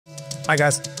Hi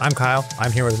guys, I'm Kyle.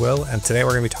 I'm here with Will, and today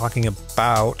we're going to be talking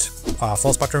about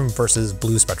full spectrum versus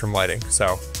blue spectrum lighting.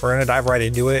 So we're going to dive right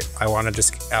into it. I want to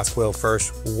just ask Will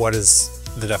first, what is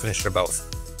the definition of both?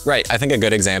 Right, I think a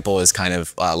good example is kind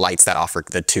of lights that offer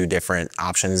the two different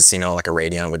options, you know, like a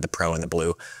Radion with the Pro and the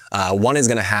blue. One is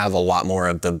going to have a lot more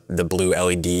of the blue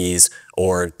LEDs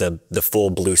or the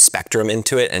full blue spectrum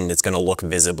into it, and it's going to look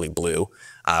visibly blue.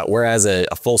 Whereas a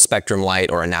full spectrum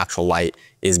light or a natural light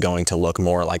is going to look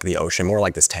more like the ocean, more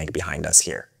like this tank behind us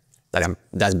here.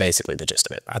 That's basically the gist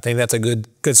of it. I think that's a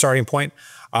good starting point.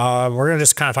 We're going to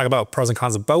just kind of talk about pros and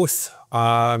cons of both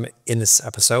in this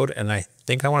episode, and I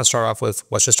think I want to start off with,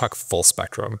 let's just talk full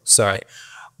spectrum. So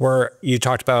you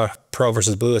talked about Pro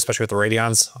versus blue, especially with the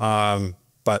Radions,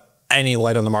 but any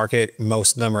light on the market,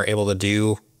 most of them are able to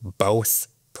do both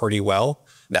pretty well.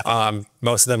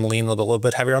 Most of them lean a little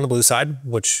bit heavier on the blue side,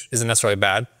 which isn't necessarily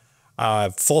bad.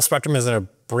 Full spectrum is going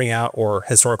to bring out, or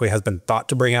historically has been thought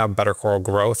to bring out, better coral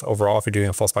growth overall if you're doing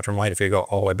a full spectrum light. If you go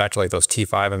all the way back to like those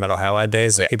T5 and metal halide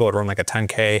days, people would run like a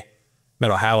 10K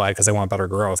metal halide because they want better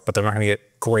growth, but they're not going to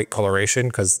get great coloration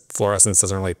because fluorescence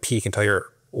doesn't really peak until you're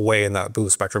way in that blue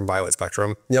spectrum, violet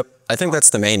spectrum. Yep, I think that's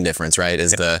the main difference, right?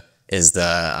 Is the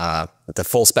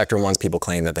full spectrum ones, people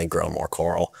claim that they grow more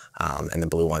coral, and the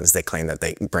blue ones, they claim that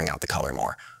they bring out the color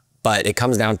more. But it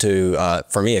comes down to,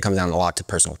 for me, it comes down a lot to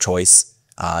personal choice.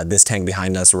 This tank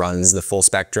behind us runs the full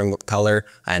spectrum color,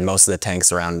 and most of the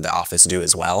tanks around the office do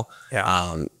as well.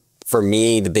 Yeah. For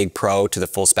me, the big pro to the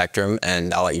full spectrum,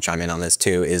 and I'll let you chime in on this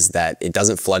too, is that it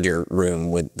doesn't flood your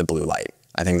room with the blue light.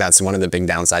 I think that's one of the big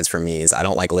downsides for me, is I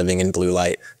don't like living in blue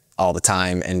light all the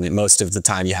time, and most of the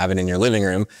time you have it in your living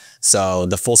room. So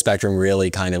the full spectrum really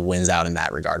kind of wins out in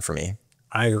that regard for me.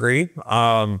 I agree.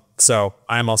 So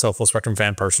I'm also a full spectrum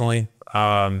fan personally.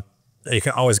 You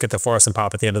can always get the fluorescent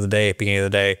pop at the end of the day, beginning of the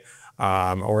day,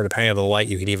 or depending on the light,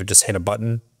 you could even just hit a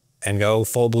button and go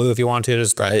full blue if you want to.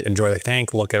 Just enjoy the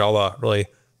tank, look at all the really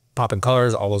popping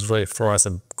colors, all those really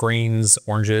fluorescent greens,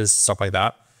 oranges, stuff like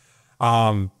that.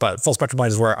 But full spectrum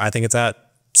light is where I think it's at.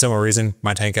 Similar reason,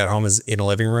 my tank at home is in a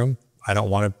living room. I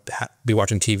don't want to be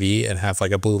watching TV and have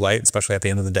like a blue light, especially at the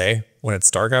end of the day when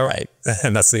it's dark out. Right.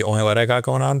 And that's the only light I got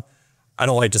going on. I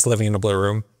don't like just living in a blue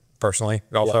room personally.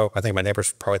 Also, I think my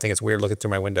neighbors probably think it's weird looking through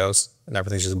my windows and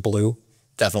everything's just blue.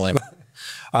 Definitely.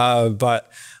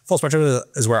 But full spectrum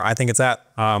is where I think it's at.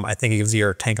 I think it gives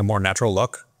your tank a more natural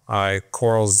look.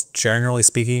 Corals, generally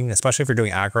speaking, especially if you're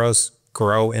doing acros,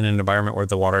 grow in an environment where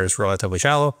the water is relatively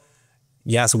shallow.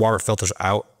 Yes, water filters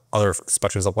out other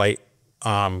spectrums of light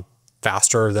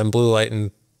faster than blue light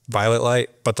and violet light,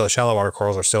 but the shallow water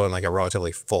corals are still in like a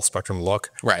relatively full spectrum look.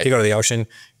 Right. If you go to the ocean,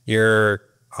 you're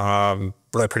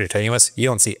really pretty tenuous. You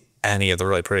don't see any of the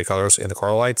really pretty colors in the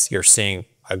coral lights. You're seeing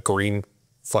a green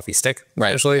fluffy stick.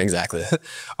 Right, actually. Exactly.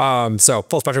 So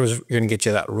full spectrum is going to get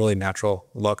you that really natural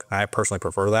look. I personally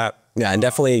prefer that. Yeah, and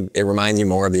definitely it reminds you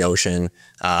more of the ocean.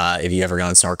 If you ever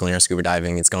gone snorkeling or scuba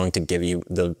diving, it's going to give you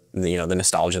the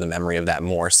nostalgia, the memory of that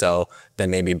more so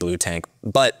than maybe blue tank.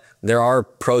 But there are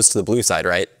pros to the blue side,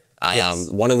 right? Yes.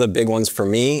 One of the big ones for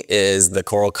me is the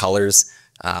coral colors.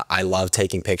 I love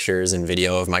taking pictures and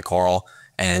video of my coral,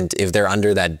 and if they're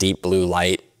under that deep blue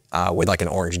light with like an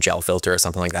orange gel filter or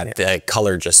something like that, the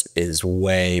color just is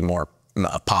way more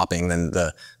popping than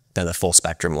the full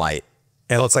spectrum light.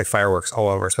 It looks like fireworks all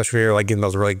over, especially if you're like getting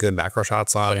those really good macro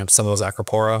shots on some of those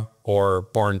acropora or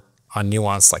born on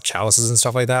nuanced like chalices and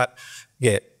stuff like that.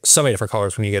 You get so many different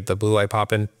colors when you get the blue light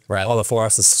popping. Right. All the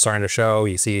fluorescence is starting to show.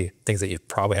 You see things that you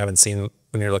probably haven't seen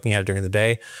when you're looking at it during the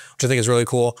day, which I think is really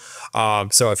cool.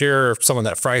 So if you're someone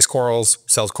that fries corals,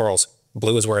 sells corals,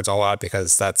 blue is where it's all at,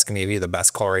 because that's going to give you the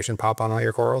best coloration pop on all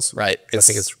your corals. Right. I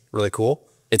think it's really cool.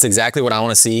 It's exactly what I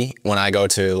want to see when I go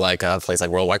to like a place like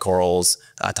Worldwide Corals,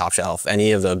 Top Shelf,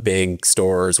 any of the big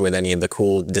stores with any of the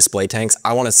cool display tanks.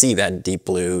 I want to see that deep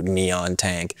blue neon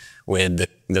tank with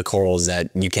the corals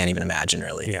that you can't even imagine,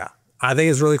 really. Yeah, I think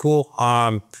it's really cool.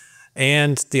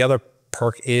 And the other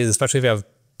perk is, especially if you have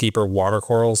deeper water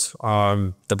corals,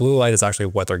 the blue light is actually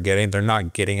what they're getting. They're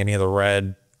not getting any of the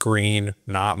red, green,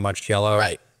 not much yellow,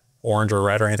 orange or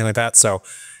red or anything like that. So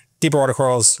deeper water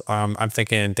corals, I'm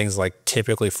thinking things like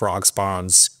typically frog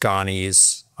spawns,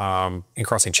 ganies,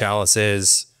 encrossing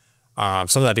chalices, some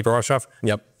of that deeper water stuff.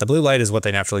 Yep. The blue light is what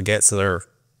they naturally get, so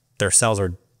their cells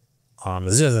are,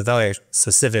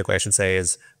 specifically I should say,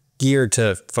 is geared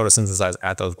to photosynthesize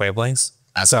at those wavelengths.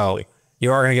 Absolutely. So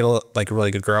you are going to get like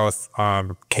really good growth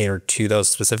catered to those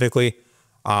specifically.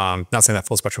 Not saying that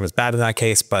full spectrum is bad in that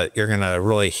case, but you're going to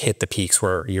really hit the peaks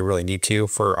where you really need to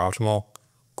for optimal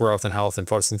growth and health and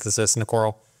photosynthesis in the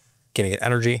coral, getting it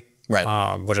energy,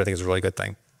 right? Which I think is a really good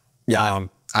thing. Yeah,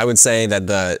 I would say that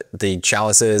the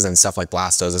chalices and stuff like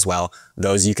Blastos as well,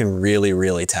 those you can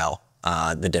really tell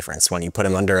the difference when you put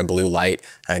them under a blue light.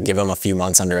 Give them a few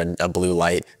months under a blue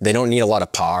light. They don't need a lot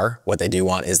of PAR. What they do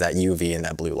want is that UV and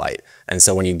that blue light. And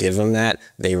so when you give them that,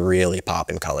 they really pop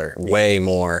in color way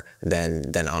more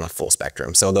than on a full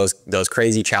spectrum. So those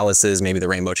crazy chalices, maybe the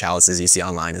rainbow chalices you see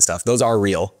online and stuff, those are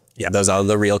real. Yeah, those are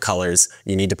the real colors.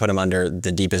 You need to put them under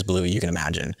the deepest blue you can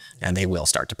imagine, and they will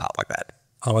start to pop like that.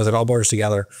 Otherwise, it all blurs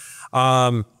together.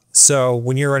 So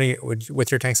when you're running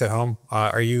with your tanks at home,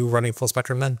 are you running full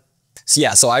spectrum then? So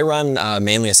yeah, so I run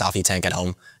mainly a Selfie tank at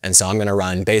home, and so I'm going to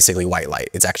run basically white light.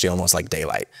 It's actually almost like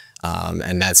daylight,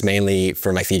 and that's mainly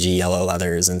for my Fiji yellow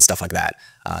leathers and stuff like that.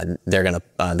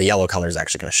 The yellow color is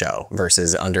actually going to show,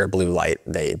 versus under blue light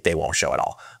they won't show at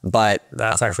all. But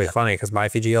that's actually funny because my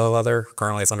Fiji yellow leather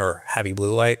currently is under heavy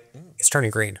blue light. It's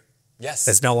turning green. Yes,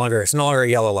 it's no longer a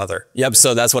yellow leather. Yep.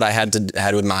 So that's what I had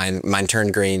with mine. Mine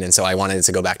turned green, and so I wanted it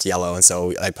to go back to yellow, and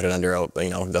so I put it under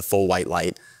the full white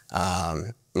light.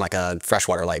 Like a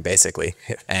freshwater light basically,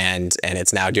 and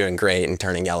it's now doing great and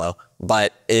turning yellow.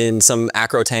 But in some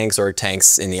Acro tanks or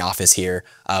tanks in the office here,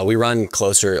 we run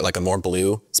closer, like a more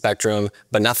blue spectrum,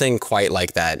 but nothing quite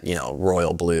like that,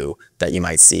 royal blue that you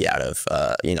might see out of,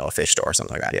 a fish store or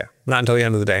something like that. Yeah, not until the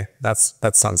end of the day. That's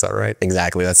sunset, right?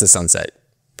 Exactly, that's the sunset.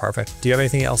 Perfect. Do you have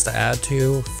anything else to add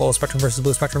to full spectrum versus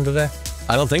blue spectrum today?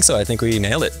 I don't think so. I think we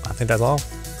nailed it. I think that's all.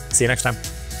 See you next time.